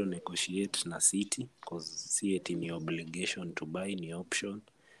 Wanaweza bado negotiate na City cause si eti ni obligation to buy, ni option,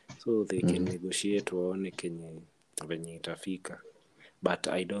 so they can negotiate waone venye itafika, but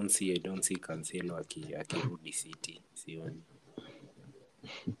I don't see Cancelo akirudi City, sioni.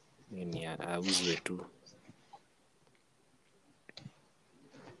 Ni auzwe tu.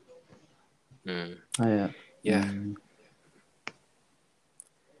 Haya. Yeah.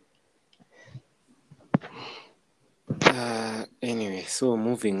 Anyway, so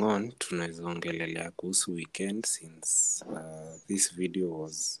moving on, tunaweza ongelelea kuhusu weekend since this video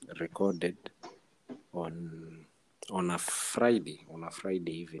was recorded on a Friday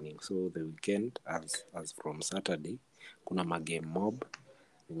evening. So the weekend as from Saturday kuna magame mob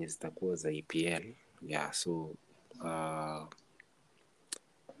zenye zitakuwa za EPL. Yeah, so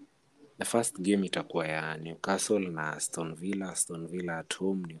The first game itakuwa ya Newcastle na Aston Villa. Aston Villa at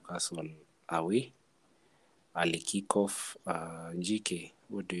home, Newcastle away. Early kickoff. GK,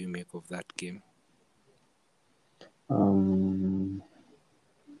 what do you make of that game?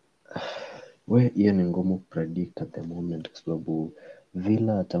 Hiyo ni ngumu kupredict at the moment kwa sababu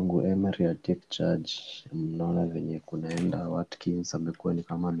Villa tangu Emery take charge, mnaona venye kunaenda. Watkins amekuwa ni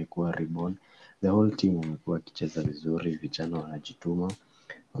kama amekuwa reborn, the whole team wamekuwa wakicheza vizuri, vijana wanajituma.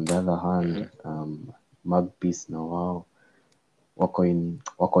 On the other hand, Magpies na wao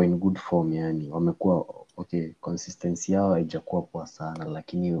wako in good form, yani wamekuwa okay, consistency yao haijakuwa poa sana,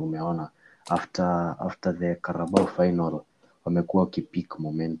 lakini umeona after the Carabao final wamekuwa wakipick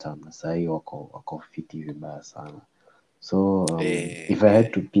momentum na sahii wako fiti vibaya sana. So if I had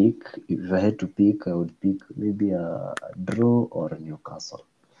to pick I would pick maybe a draw or Newcastle.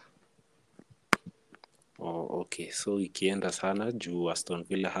 Okay, so ikienda sana juu Aston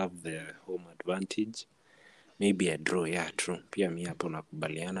Villa have the home advantage, maybe a draw. Yeah, true. Pia mi hapo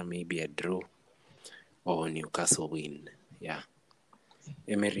nakubaliana, maybe a draw or Newcastle win. Yeah,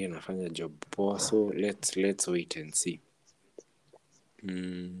 Emery anafanya job poa, so let's wait and see.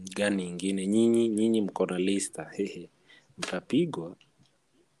 Gani ingine? Nyinyi mko na Leicester, hehe, mtapigwa.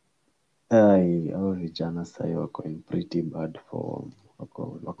 Hao vijana sahii wako in pretty bad form,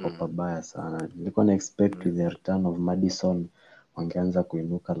 wako pabaya sana. Nilikuwa na expect with the return of Maddison wangeanza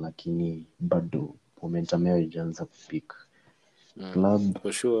kuinuka, lakini bado momentum yao haijaanza kupick. Club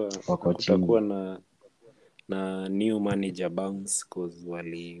For sure wako kutakuwa chini. na new manager bounce cause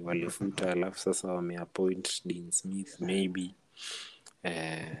walifuta alafu sasa wameappoint Dean Smith, maybe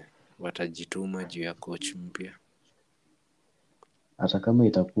watajituma juu ya coach mpya. Hata kama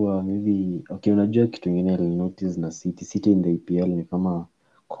itakuwa maybe okay, unajua kitu ingine ili notice na City in the EPL ni kama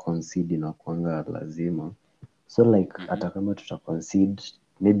concede na kuanga lazima, so like hata kama tuta concede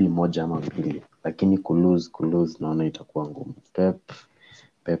maybe moja ama mbili, lakini kulose naona itakuwa ngumu.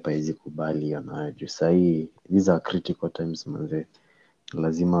 Pep haizi kubali hiyo nayo juu sahii these are critical times manze,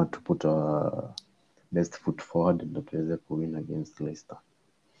 lazima to put our best foot forward ndo tuweze kuwin against Leicester.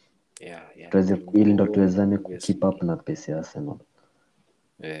 Ili ndo tuwezane keep up na pace ya Arsenal.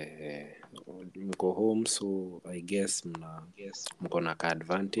 Mko home, so I guess mko na ka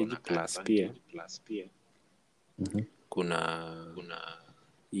advantage plus pia kuna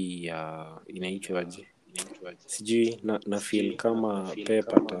hii inaitwaje, sijui na feel kama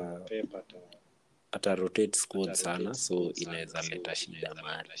Pep ata rotate squad sana, so inaweza leta shida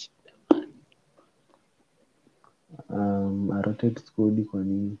mahali. Rotate squad kwa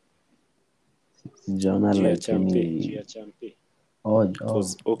nini? Sijaona lakini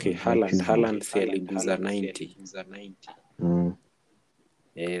okay, Haaland si aliguza 90.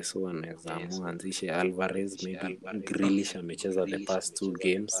 So anaweza amua anzishe Alvarez, maybe Grealish amecheza the past 2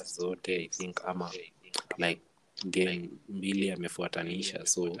 games zote I think, ama like game 2 amefuatanisha,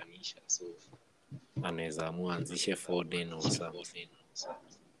 so anaweza amua anzishe Foden or something.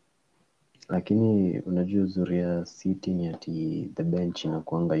 Lakini unajua uzuri ya City ni ati the bench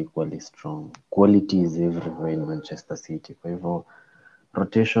inakuanga equally strong. Quality is everywhere in Manchester City. Kwa hivyo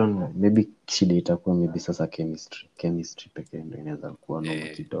rotation maybe shida itakuwa maybe sasa chemistry pekee ndio inaweza kuwa noma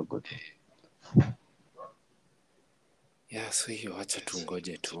kidogo tu. So hiyo acha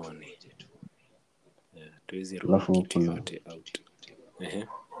tungoje tuone. Tuwezi rule kitu yote out.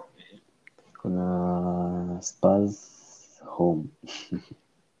 Kuna Spurs home.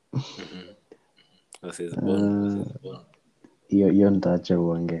 Versus Bournemouth. Hiyo nitaacha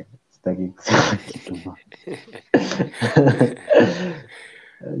uongee. Sitaki kusema kitu.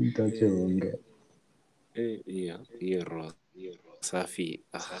 Nitaacha uongee. Hiyo roho safi.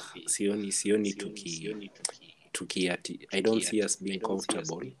 Sioni tuki ati I don't see us being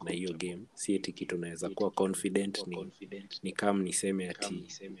comfortable na hiyo game. Si eti kitu naweza kuwa confident ni kama niseme ati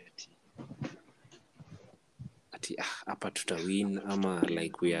hapa tutawin, ama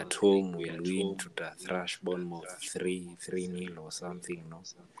like we at home will win, tuta thrash Bournemouth 3-0 or something, no.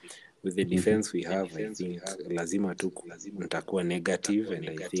 With the defense we have, I think lazima tu nitakuwa negative, and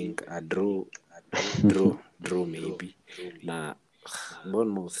I think a draw maybe na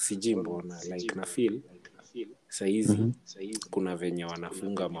Bournemouth siji mbona like na feel saizi kuna venye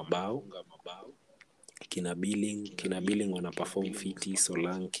wanafunga mabao, kina Billing wana perform fiti,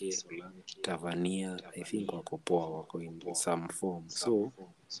 Solanke, Tavernier I think wako poa, wako in some form. So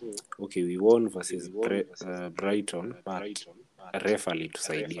okay, we won versus Brighton, but ref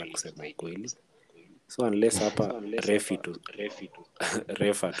alitusaidia kusema ukweli. So unless hapa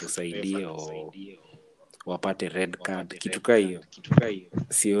ref atusaidie o wapate red card, kitu kaa hiyo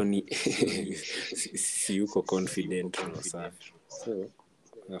sioni siyuko confident roho safi. So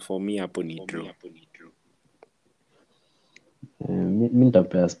For me hapo ni draw. Mi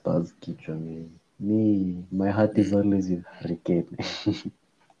nitapea Spurs kichwa mi. My heart is always with Harry Kane.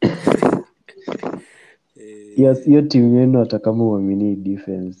 Hiyo timu yenu hata kama uamini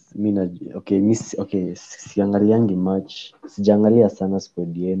defense, siangaliangi match, sijaangalia sana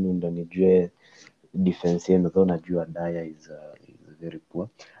squad yenu ndo nijue defense yenu, though najua Dyer is very poor,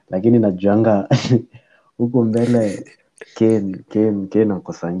 lakini najuanga huko mbele Kane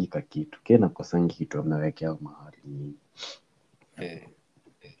akosangi kakitu, Kane akosangi kitu amewekea mahali,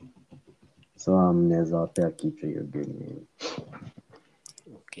 so mnaweza wapea kichwa hiyo game.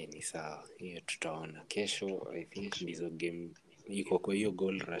 Okay, ni sawa, hiyo tutaona kesho. I think ndizo game iko kwa hiyo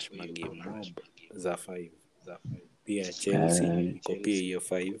gold rush magame mob za 5. Pia Chelsea iko pia hiyo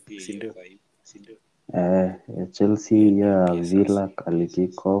 5, si ndio? Chelsea ya Niambie sasa. Villa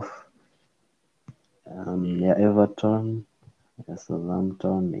alikick off, ya Everton, ya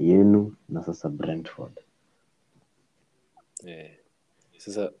Southampton yenu, na sasa Brentford.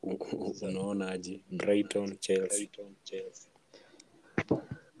 Sasa unaona aje Brighton Chelsea?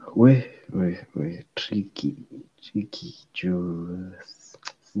 We tricky juu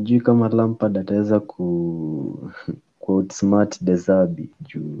sijui kama Lampard ataweza ku outsmart De Zerbi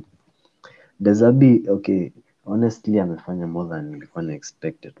juu De Zerbi, okay, honestly amefanya more than nilikuwa na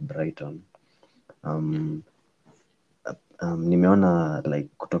expected Brighton. Nimeona like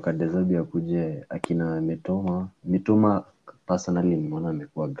kutoka De Zerbi akuje akina Mitoma personally nimeona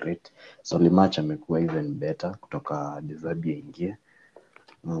amekuwa great. Solimarch amekuwa even better kutoka De Zerbi aingie.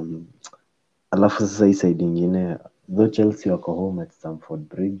 Alafu sasa hii side ingine, though Chelsea wako home at Stamford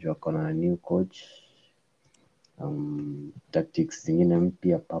Bridge, wako na new coach, tactics zingine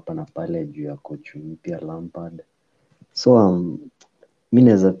mpya papa na pale juu ya coach mpya Lampard. So mi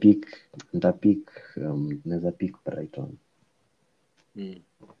naweza pick Brighton.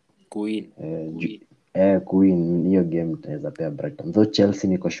 Queen. Queen hiyo game nitaweza pea Brighton. Though Chelsea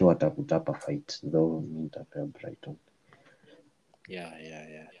niko sure atakutapa fight. Though mi nitapea Brighton.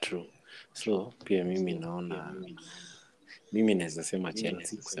 Yeah, true. So pia mimi naweza sema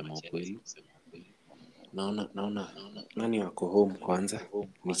Chelsea kusema ukweli. Naona nani wako home kwanza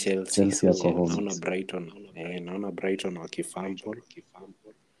ni Chelsea, so wako home. naona Brighton wakifumble.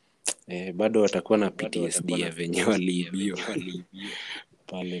 Bado watakuwa na PTSD ya venye waliibiwa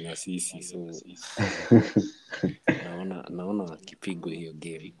pale na sisi, so naona wakipigwa hiyo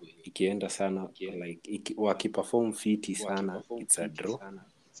game ikienda sana, like wakiperform fiti sana it's a draw.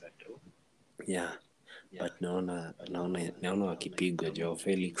 Yeah, but naona wakipigwa. Joao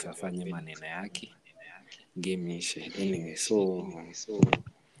Felix afanye maneno yake, game ishe. Anyway, so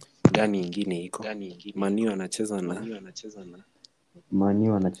gani ingine iko? Man U anacheza na Man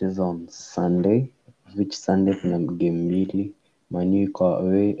U anacheza on Sunday, which Sunday kuna game mbili. Man U iko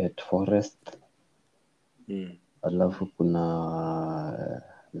away at Forest. Alafu kuna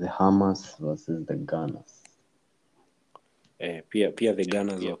the Hammers versus the Gunners. Pia the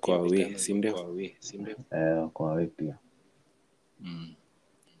Gunners wako away, si ndio? Wako away pia.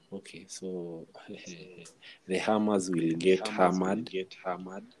 Okay, so the Hammers will get hammered.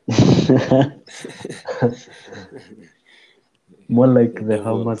 More like the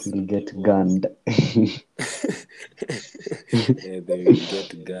Hammers will get gunned. They will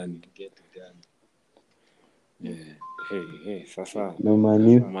get gunned. Hey, sasa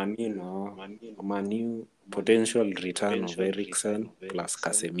Man U potential return of Eriksen plus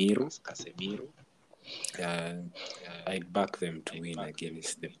Casemiro. I'd back them to win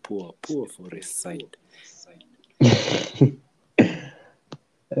against the poor Forest side.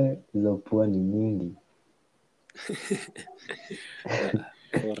 Hizo poa ni nyingi.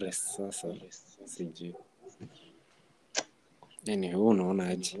 Forest sasa sijui. Anyway, unaona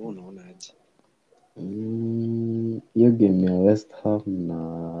aje? Hiyo game ya West Ham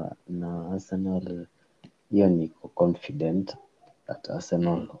na Arsenal, hiyo niko confident that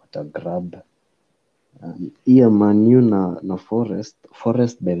Arsenal watagrab. Hiyo Man U na Forest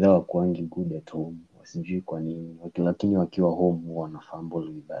by the way wakuangi good at home, sijui kwa nini, lakini wakiwa home huwa wana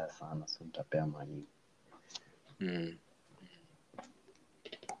fumble vibaya sana, so nitapea Man U.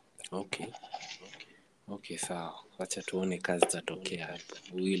 Okay, sawa. Wacha tuone kazi zitatokea hapo.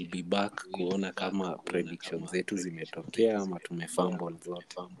 We will be back kuona kama predictions zetu zimetokea ama tumefumble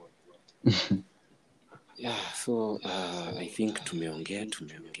zote. Yeah, so I think tumeongea. We've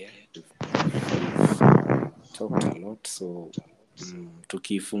talked a lot, so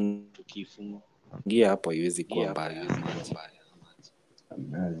tukifungia hapo haiwezi kuwa mbaya.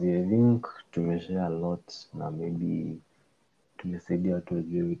 I think tumeshare a lot na maybe tumesaidia watu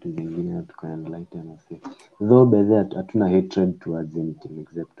wajue vitu zingine na tukaenlighten wase. Though by that hatuna hatred towards any team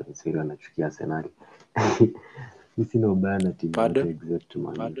except Wasiri wanachukia Arsenal. Mimi sina ubaya na timu yote Pardon? except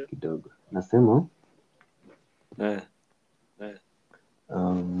Man U kidogo. Nasema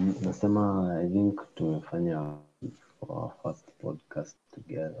nasema I think tumefanya our first podcast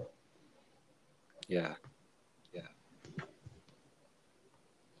together. Yeah.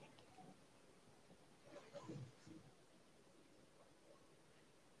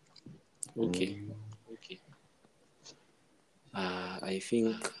 Okay. I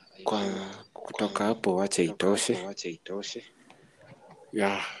think kwa kutoka hapo wacha itoshe.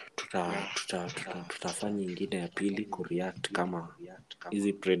 Yeah, tutafanya ingine ya pili kureact kama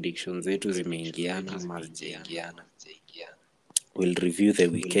hizi predictions zetu zimeingiana ama hazijaingiana. We'll review the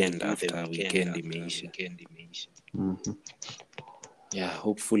weekend after weekend imeisha. Yeah,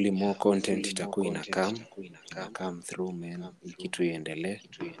 hopefully more content itakuwa ina come through man. Kitu iendelee.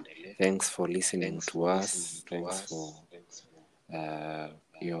 Thanks for listening to us. Thanks for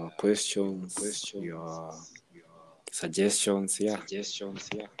your questions, your suggestions.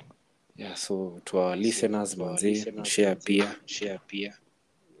 Yeah, so to our listeners manzi, share pia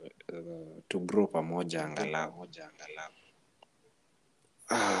to grow pamoja angalau.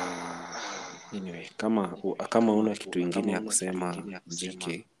 Anyway, kama una kitu ingine ya kusema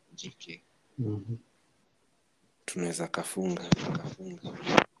GK, tunaweza kafunga.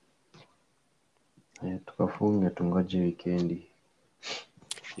 Tukafunge tungoje wikendi.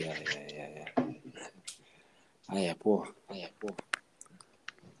 Yeah. Haya poa.